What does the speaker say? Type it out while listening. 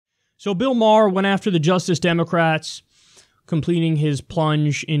So Bill Maher went after the Justice Democrats, completing his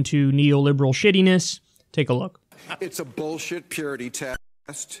plunge into neoliberal shittiness. Take a look. It's a bullshit purity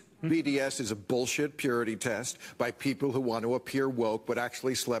test. BDS is a bullshit purity test by people who want to appear woke but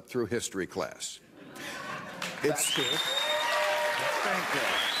actually slept through history class. It's true. Thank you.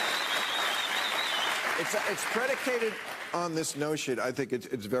 It's predicated on this notion. I think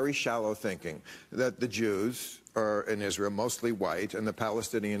it's very shallow thinking that the Jews are in Israel mostly white and the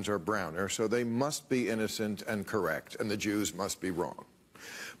Palestinians are browner, so they must be innocent and correct, and the Jews must be wrong.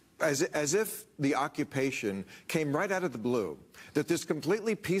 As if the occupation came right out of the blue, that this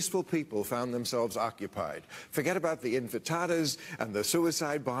completely peaceful people found themselves occupied. Forget about the intifada's and the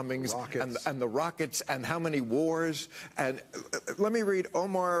suicide bombings and the rockets and how many wars. And let me read,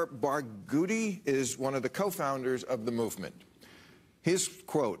 Omar Barghouti is one of the co-founders of the movement. His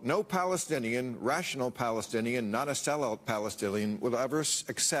quote, "No Palestinian, rational Palestinian, not a sellout Palestinian, will ever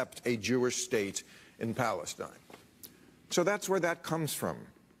accept a Jewish state in Palestine." So that's where that comes from,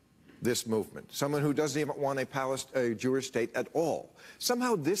 this movement. Someone who doesn't even want a Jewish state at all.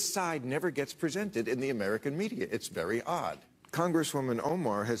 Somehow this side never gets presented in the American media. It's very odd. Congresswoman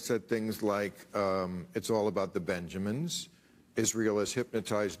Omar has said things like, it's all about the Benjamins. Israel has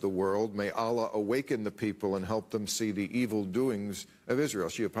hypnotized the world. May Allah awaken the people and help them see the evil doings of Israel.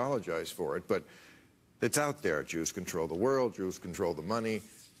 She apologized for it, but it's out there. Jews control the world. Jews control the money.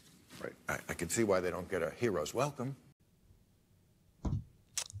 Right. I can see why they don't get a hero's welcome.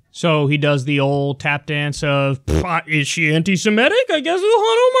 So he does the old tap dance of, is she anti-Semitic? I guess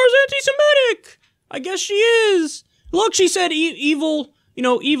Ilhan Omar's anti-Semitic. I guess she is. Look, she said evil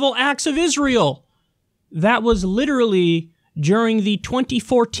acts of Israel. That was literally during the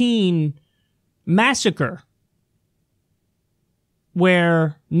 2014 massacre,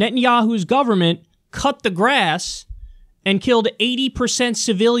 where Netanyahu's government cut the grass and killed 80%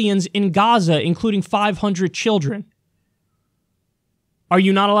 civilians in Gaza, including 500 children. Are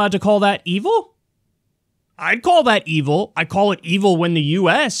you not allowed to call that evil? I'd call that evil. I call it evil when the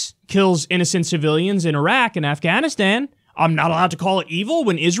U.S. kills innocent civilians in Iraq and Afghanistan. I'm not allowed to call it evil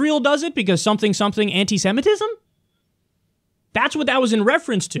when Israel does it because something anti-Semitism? That's what that was in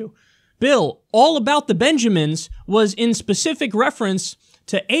reference to. Bill, all about the Benjamins was in specific reference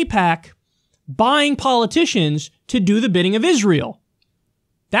to AIPAC buying politicians to do the bidding of Israel.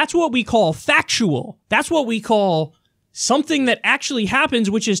 That's what we call factual. That's what we call something that actually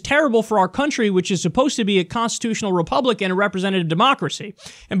happens, which is terrible for our country, which is supposed to be a constitutional republic and a representative democracy.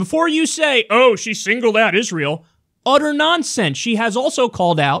 And before you say, oh, she singled out Israel, utter nonsense. She has also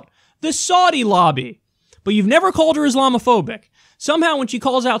called out the Saudi lobby. But you've never called her Islamophobic. Somehow when she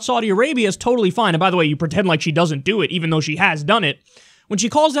calls out Saudi Arabia, it's totally fine. And by the way, you pretend like she doesn't do it, even though she has done it. When she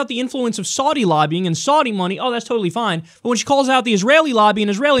calls out the influence of Saudi lobbying and Saudi money, oh, that's totally fine. But when she calls out the Israeli lobby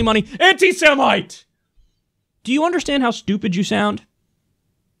and Israeli money, anti-Semite! Do you understand how stupid you sound?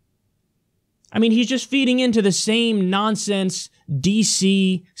 I mean, he's just feeding into the same nonsense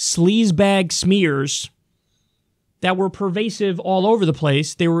DC sleazebag smears that were pervasive all over the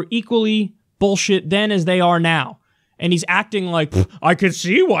place. They were equally bullshit then as they are now. And he's acting like, I could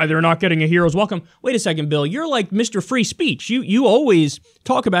see why they're not getting a hero's welcome. Wait a second, Bill. You're like Mr. Free Speech. You always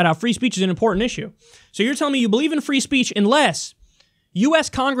talk about how free speech is an important issue. So you're telling me you believe in free speech unless U.S.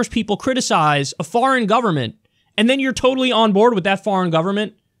 Congress people criticize a foreign government, and then you're totally on board with that foreign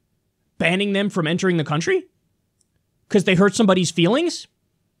government banning them from entering the country? Because they hurt somebody's feelings?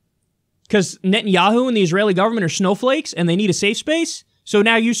 Because Netanyahu and the Israeli government are snowflakes and they need a safe space? So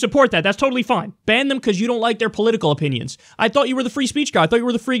now you support that. That's totally fine. Ban them because you don't like their political opinions. I thought you were the free speech guy. I thought you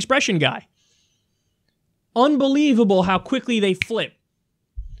were the free expression guy. Unbelievable how quickly they flip.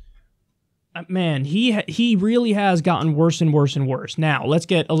 Man, he really has gotten worse and worse and worse. Now, let's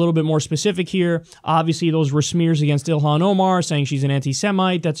get a little bit more specific here. Obviously, those were smears against Ilhan Omar, saying she's an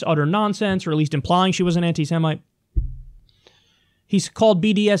anti-Semite. That's utter nonsense, or at least implying she was an anti-Semite. He's called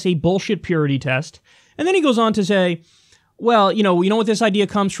BDS a bullshit purity test. And then he goes on to say, well, you know what this idea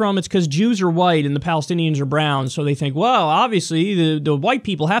comes from? It's because Jews are white and the Palestinians are brown, so they think, well, obviously, the white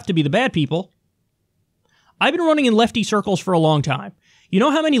people have to be the bad people. I've been running in lefty circles for a long time. You know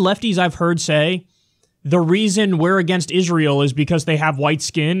how many lefties I've heard say, the reason we're against Israel is because they have white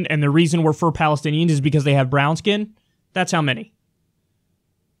skin, and the reason we're for Palestinians is because they have brown skin? That's how many.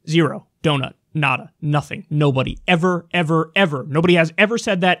 Zero. Donut. Nada. Nothing. Nobody. Ever, ever, ever. Nobody has ever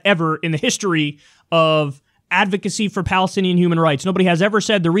said that ever in the history of advocacy for Palestinian human rights. Nobody has ever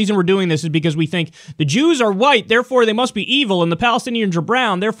said the reason we're doing this is because we think the Jews are white, therefore they must be evil, and the Palestinians are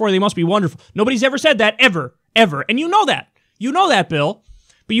brown, therefore they must be wonderful. Nobody's ever said that, ever, ever. And you know that. You know that, Bill.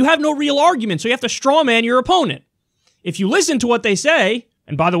 But you have no real argument, so you have to straw man your opponent. If you listen to what they say,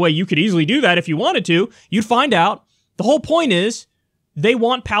 And by the way, you could easily do that if you wanted to. You'd find out the whole point is they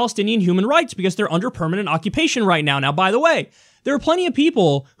want Palestinian human rights because they're under permanent occupation right now. Now, by the way, there are plenty of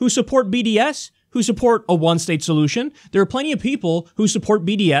people who support BDS who support a one-state solution. There are plenty of people who support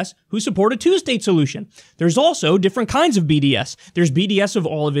BDS who support a two-state solution. There's also different kinds of BDS. There's BDS of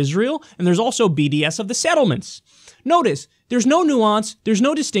all of Israel, and there's also BDS of the settlements. Notice, there's no nuance, there's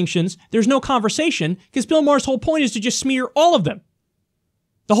no distinctions, there's no conversation, because Bill Maher's whole point is to just smear all of them.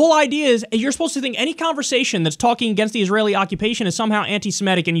 The whole idea is you're supposed to think any conversation that's talking against the Israeli occupation is somehow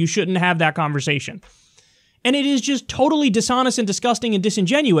anti-Semitic and you shouldn't have that conversation. And it is just totally dishonest and disgusting and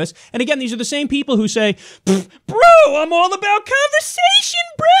disingenuous. And again, these are the same people who say, bro, I'm all about conversation,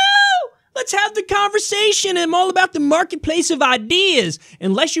 bro. Let's have the conversation. I'm all about the marketplace of ideas.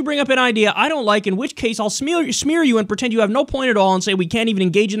 Unless you bring up an idea I don't like, in which case I'll smear you and pretend you have no point at all and say we can't even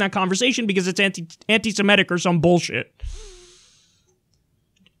engage in that conversation because it's anti-Semitic or some bullshit.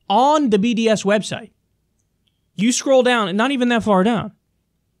 On the BDS website, you scroll down, and not even that far down,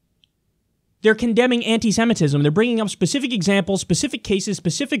 they're condemning anti-Semitism. They're bringing up specific examples, specific cases,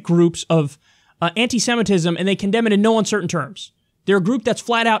 specific groups of anti-Semitism, and they condemn it in no uncertain terms. They're a group that's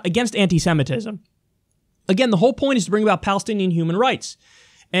flat out against anti-Semitism. Again, the whole point is to bring about Palestinian human rights.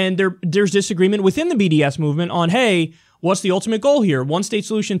 And there's disagreement within the BDS movement on, hey, what's the ultimate goal here? One-state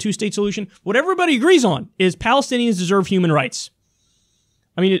solution, two-state solution? What everybody agrees on is Palestinians deserve human rights.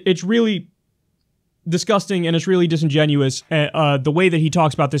 I mean, it's really disgusting and it's really disingenuous, the way that he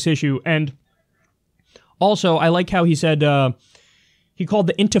talks about this issue. And also, I like how he said, he called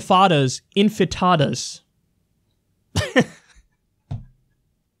the intifadas infitadas.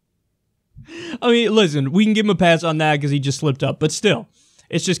 I mean, listen, we can give him a pass on that because he just slipped up. But still,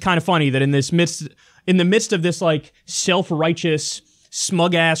 it's just kind of funny that in the midst of this, like, self-righteous,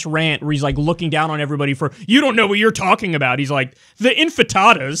 smug-ass rant where he's, like, looking down on everybody for, you don't know what you're talking about. He's like, the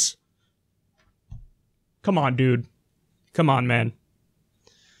infitadas. Come on, dude. Come on, man.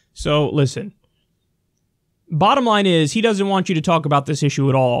 So, listen. Bottom line is, he doesn't want you to talk about this issue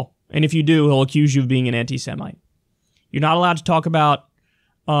at all. And if you do, he'll accuse you of being an anti-Semite. You're not allowed to talk about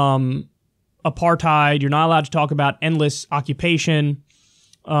apartheid. You're not allowed to talk about endless occupation.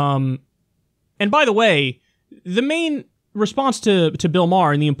 And by the way, the main response to Bill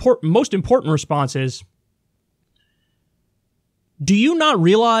Maher, and the most important response is, do you not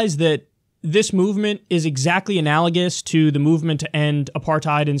realize that this movement is exactly analogous to the movement to end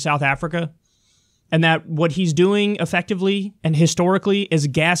apartheid in South Africa? And that what he's doing effectively and historically is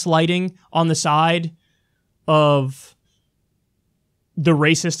gaslighting on the side of the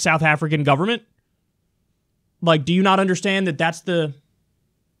racist South African government? Like, do you not understand that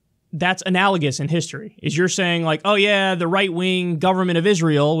that's analogous in history? Is you're saying like, oh yeah, the right-wing government of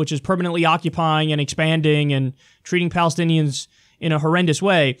Israel, which is permanently occupying and expanding and treating Palestinians in a horrendous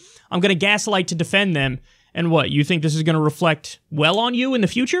way, I'm going to gaslight to defend them. And what, you think this is going to reflect well on you in the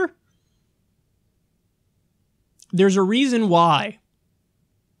future? There's a reason why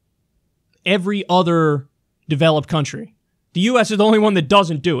every other developed country, the U.S. is the only one that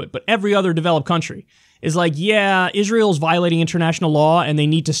doesn't do it, but every other developed country is like, yeah, Israel's violating international law and they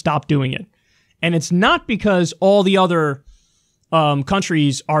need to stop doing it. And it's not because all the other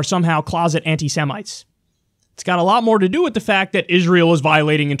countries are somehow closet anti-Semites. It's got a lot more to do with the fact that Israel is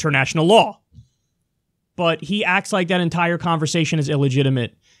violating international law. But he acts like that entire conversation is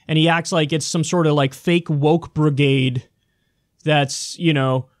illegitimate. And he acts like it's some sort of like fake woke brigade that's, you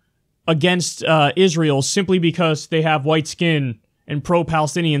know, against Israel simply because they have white skin and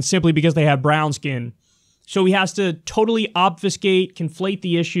pro-Palestinian simply because they have brown skin. So he has to totally obfuscate, conflate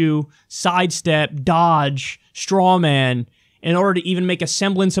the issue, sidestep, dodge, strawman in order to even make a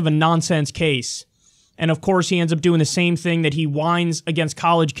semblance of a nonsense case. And of course, he ends up doing the same thing that he whines against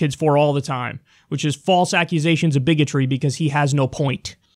college kids for all the time, which is false accusations of bigotry because he has no point.